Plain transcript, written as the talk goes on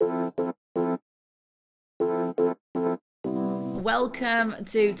Welcome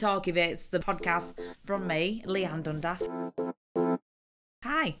to Talky Bits, the podcast from me, Leanne Dundas.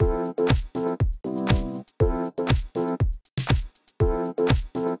 Hi.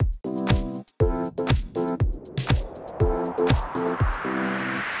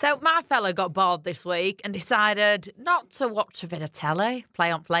 So my fella got bored this week and decided not to watch a bit of telly,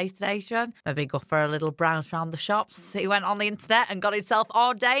 play on PlayStation, maybe go for a little browse around the shops. He went on the internet and got himself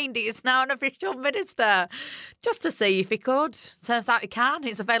ordained. He is now an official minister, just to see if he could. Turns out he can.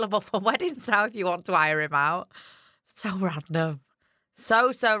 It's available for weddings now if you want to hire him out. So random.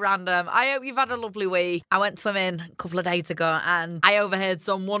 So random. I hope you've had a lovely week. I went swimming a couple of days ago and I overheard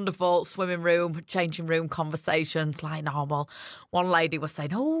some wonderful swimming room, changing room conversations like normal. One lady was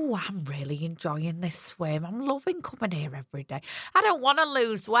saying, "Oh, I'm really enjoying this swim. I'm loving coming here every day. I don't want to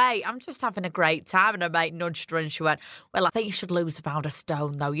lose weight. I'm just having a great time." And her mate nudged her and she went, "Well, I think you should lose about a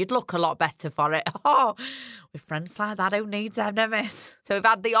stone though. You'd look a lot better for it." Oh, with friends like that, who needs them, miss? So we've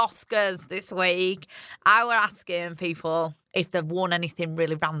had the Oscars this week. I were asking people if they've won anything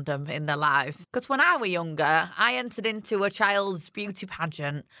really random in their life. Because when I were younger, I entered into a child's beauty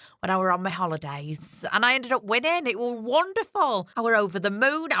pageant when I were on my holidays. And I ended up winning. It was wonderful. I were over the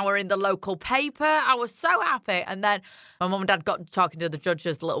moon. I were in the local paper. I was so happy. And then my mum and dad got talking to the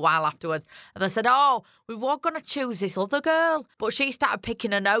judges a little while afterwards. And they said, "Oh, we were going to choose this other girl. But she started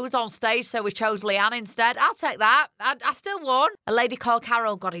picking her nose on stage, so we chose Leanne instead." I'll take that. I still won. A lady called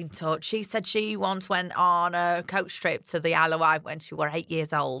Carol got in touch. She said she once went on a coach trip to the Isle of Wight when she was 8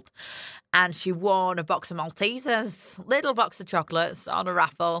 years old. And she won a box of Maltesers, little box of chocolates on a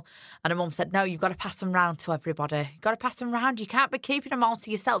raffle. And her mum said, "No, you've got to pass them round to everybody. You've got to pass them round. You can't be keeping them all to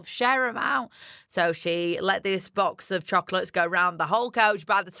yourself. Share them out." So she let this box of chocolates go round the whole coach.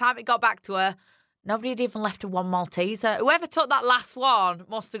 By the time it got back to her, nobody had even left her one Malteser. Whoever took that last one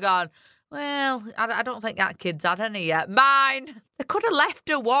must have gone, "Well, I don't think that kid's had any yet. Mine." They could have left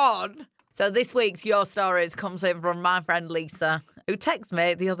her one. So this week's Your Stories comes in from my friend Lisa, who texted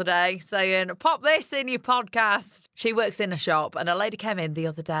me the other day saying, "Pop this in your podcast." She works in a shop and a lady came in the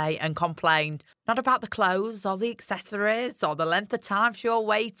other day and complained, not about the clothes or the accessories or the length of time she was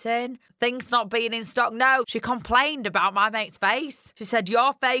waiting, things not being in stock. No, she complained about my mate's face. She said,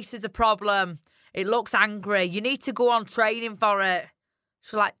 "Your face is a problem. It looks angry. You need to go on training for it."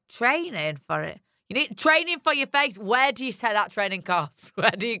 She's like, "Training for it? You need training for your face? Where do you say that training costs?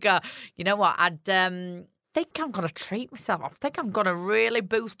 Where do you go?" You know what? I'd think I'm going to treat myself. I think I'm going to really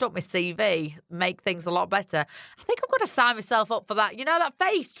boost up my CV, make things a lot better. I think I'm going to sign myself up for that. You know, that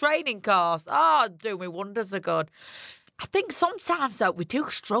face training course. Oh, do me wonders are good. I think sometimes, though, we do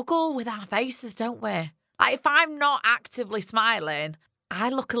struggle with our faces, don't we? Like, if I'm not actively smiling, I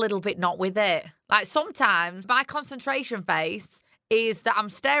look a little bit not with it. Like, sometimes my concentration face is that I'm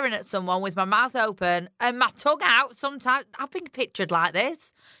staring at someone with my mouth open and my tongue out. Sometimes I've been pictured like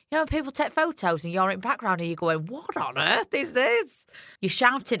this. You know, when people take photos and you're in background and you're going, "What on earth is this?" You're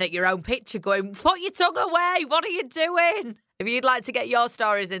shouting at your own picture going, "Put your tongue away. What are you doing?" If you'd like to get your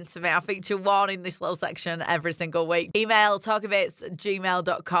stories into me, I feature one in this little section every single week. Email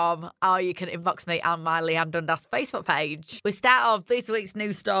talkybits@gmail.com or you can inbox me on my Leanne Dundas Facebook page. We start off this week's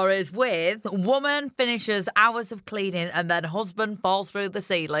news stories with woman finishes hours of cleaning and then husband falls through the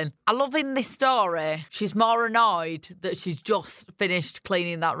ceiling. I love in this story, she's more annoyed that she's just finished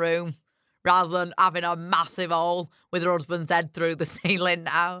cleaning that room rather than having a massive hole with her husband's head through the ceiling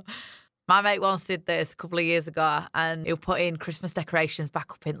now. My mate once did this a couple of years ago and he put in Christmas decorations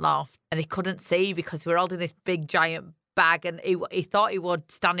back up in loft and he couldn't see because we were holding this big giant bag and he thought he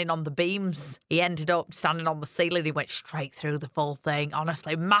would standing on the beams. He ended up standing on the ceiling. He went straight through the full thing.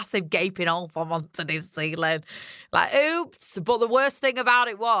 Honestly, massive gaping hole from onto his ceiling. Like, oops. But the worst thing about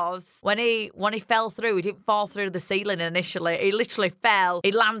it was when he fell through, he didn't fall through the ceiling initially. He literally fell.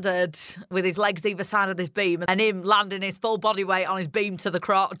 He landed with his legs either side of this beam and him landing his full body weight on his beam to the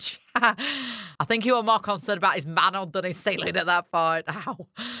crotch. I think he was more concerned about his manhood than his ceiling at that point. Ow.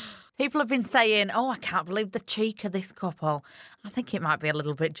 People have been saying, "Oh, I can't believe the cheek of this couple." I think it might be a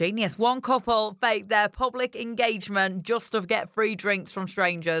little bit genius. One couple faked their public engagement just to get free drinks from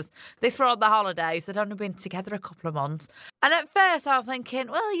strangers. This were on the holidays. They'd only been together a couple of months. And at first I was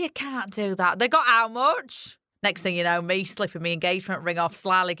thinking, well, you can't do that. They got how much? Next thing you know, me slipping my engagement ring off,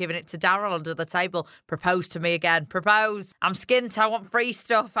 slyly giving it to Daryl under the table. Propose to me again. Propose. I'm skint. I want free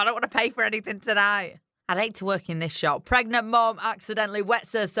stuff. I don't want to pay for anything tonight. I'd hate to work in this shop. Pregnant mum accidentally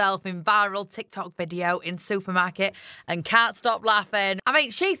wets herself in viral TikTok video in supermarket and can't stop laughing. I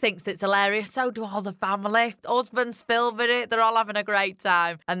mean, she thinks it's hilarious. So do all the family. Husband's filming it. They're all having a great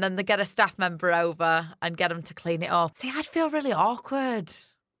time. And then they get a staff member over and get them to clean it up. See, I'd feel really awkward.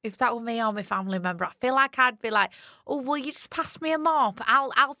 If that were me or my family member, I feel like I'd be like, oh, will you just pass me a mop?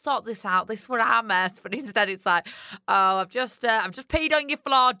 I'll sort this out. This were our mess. But instead it's like, oh, I've just peed on your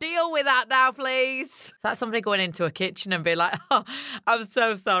floor. Deal with that now, please. It's like somebody going into a kitchen and be like, oh, I'm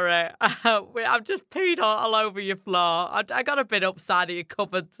so sorry. I've just peed all over your floor. I got a bit upside of your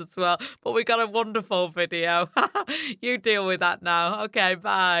cupboards as well. But we got a wonderful video. You deal with that now. Okay,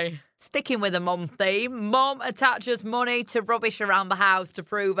 bye. Sticking with the mum theme, mum attaches money to rubbish around the house to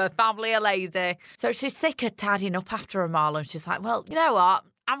prove her family are lazy. So she's sick of tidying up after them all, and she's like, well, you know what?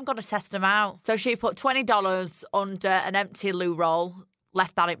 I'm going to test them out. So she put $20 under an empty loo roll,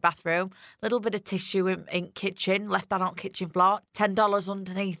 left that in bathroom, little bit of tissue in kitchen, left that on kitchen floor, $10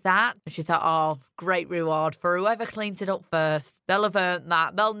 underneath that. And she thought, oh, great reward for whoever cleans it up first. They'll have earned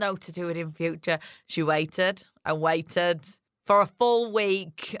that. They'll know to do it in future. She waited and waited for a full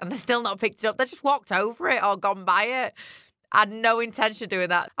week, and they're still not picked it up. They just walked over it or gone by it. I had no intention of doing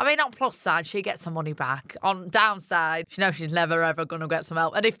that. I mean, on plus side, she gets her money back. On downside, she knows she's never, ever going to get some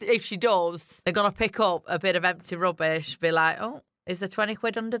help. And if she does, they're going to pick up a bit of empty rubbish, be like, oh, is there 20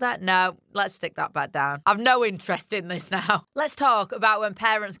 quid under that? No, let's stick that back down. I've no interest in this now. Let's talk about when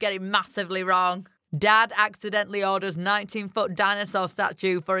parents get it massively wrong. Dad accidentally orders 19-foot dinosaur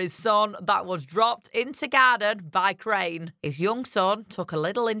statue for his son that was dropped into garden by crane. His young son took a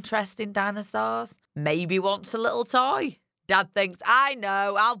little interest in dinosaurs, maybe wants a little toy. Dad thinks, I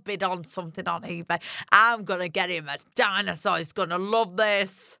know, I'll bid on something on eBay. I'm going to get him a dinosaur. He's going to love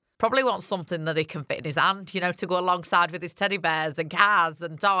this. Probably wants something that he can fit in his hand, you know, to go alongside with his teddy bears and cars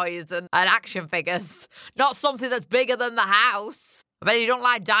and toys and action figures. Not something that's bigger than the house. I bet you don't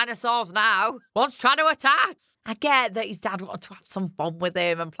like dinosaurs now. One's trying to attack. I get that his dad wanted to have some fun with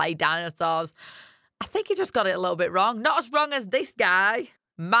him and play dinosaurs. I think he just got it a little bit wrong. Not as wrong as this guy.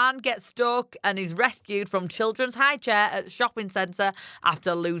 Man gets stuck and is rescued from children's high chair at the shopping centre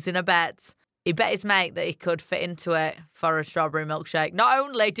after losing a bet. He bet his mate that he could fit into it for a strawberry milkshake. Not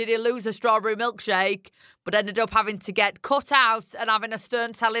only did he lose a strawberry milkshake, but ended up having to get cut out and having a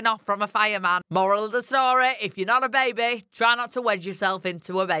stern telling off from a fireman. Moral of the story, if you're not a baby, try not to wedge yourself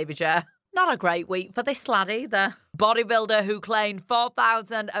into a baby chair. Not a great week for this lad either. Bodybuilder who claimed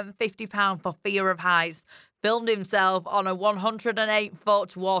 £4,050 for fear of heights filmed himself on a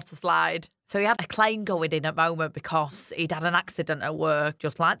 108-foot water slide. So he had a claim going in at the moment because he'd had an accident at work,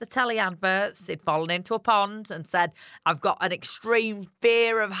 just like the telly adverts. He'd fallen into a pond and said, I've got an extreme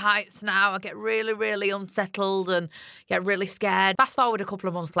fear of heights now. I get really, really unsettled and get really scared. Fast forward a couple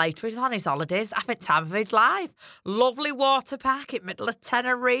of months later, he's on his holidays, having time of his life. Lovely water park in middle of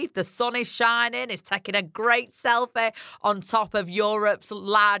Tenerife. The sun is shining. He's taking a great selfie on top of Europe's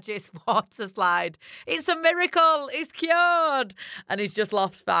largest water slide. It's a miracle. He's cured. And he's just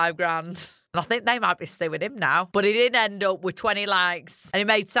lost $5,000. And I think they might be suing him now. But he did end up with 20 likes. And he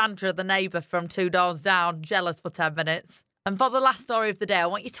made Sandra, the neighbour from 2 doors down, jealous for 10 minutes. And for the last story of the day, I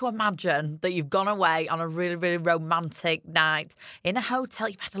want you to imagine that you've gone away on a really, really romantic night in a hotel.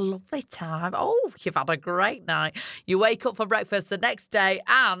 You've had a lovely time. Oh, you've had a great night. You wake up for breakfast the next day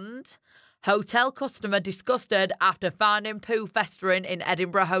and hotel customer disgusted after finding poo festering in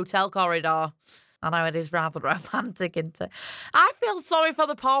Edinburgh hotel corridor. I know it is rather romantic, isn't it? I feel sorry for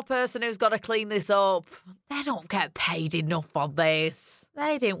the poor person who's got to clean this up. They don't get paid enough for this.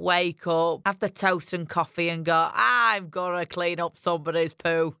 They didn't wake up, have the toast and coffee and go, I'm going to clean up somebody's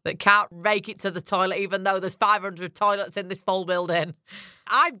poo that can't make it to the toilet even though there's 500 toilets in this full building.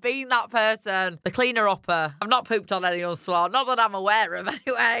 I've been that person, the cleaner-upper. I've not pooped on anyone's floor, not that I'm aware of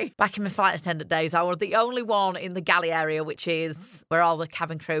anyway. Back in my flight attendant days, I was the only one in the galley area, which is where all the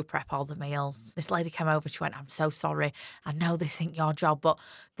cabin crew prep all the meals. This lady came over, she went, I'm so sorry. I know this ain't your job, but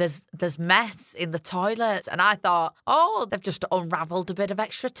there's mess in the toilets. And I thought, oh, they've just unravelled a bit of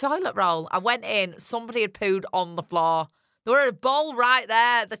extra toilet roll. I went in, somebody had pooed on the floor. There were a bowl right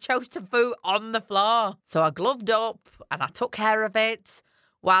there. They chose to poo on the floor. So I gloved up and I took care of it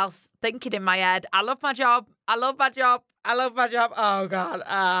whilst thinking in my head, I love my job. I love my job. I love my job. Oh, God.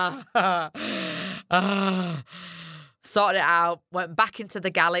 Sorted it out, went back into the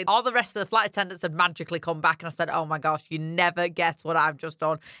galley. All the rest of the flight attendants had magically come back and I said, oh my gosh, you never guess what I've just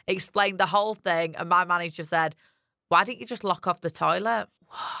done. Explained the whole thing and my manager said, why didn't you just lock off the toilet?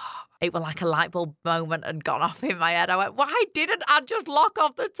 It was like a light bulb moment had gone off in my head. I went, why didn't I just lock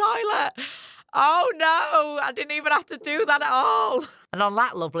off the toilet? Oh no, I didn't even have to do that at all. And on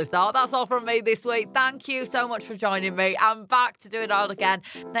that lovely thought, that's all from me this week. Thank you so much for joining me. I'm back to do it all again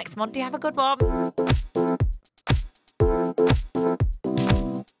next Monday. Have a good one.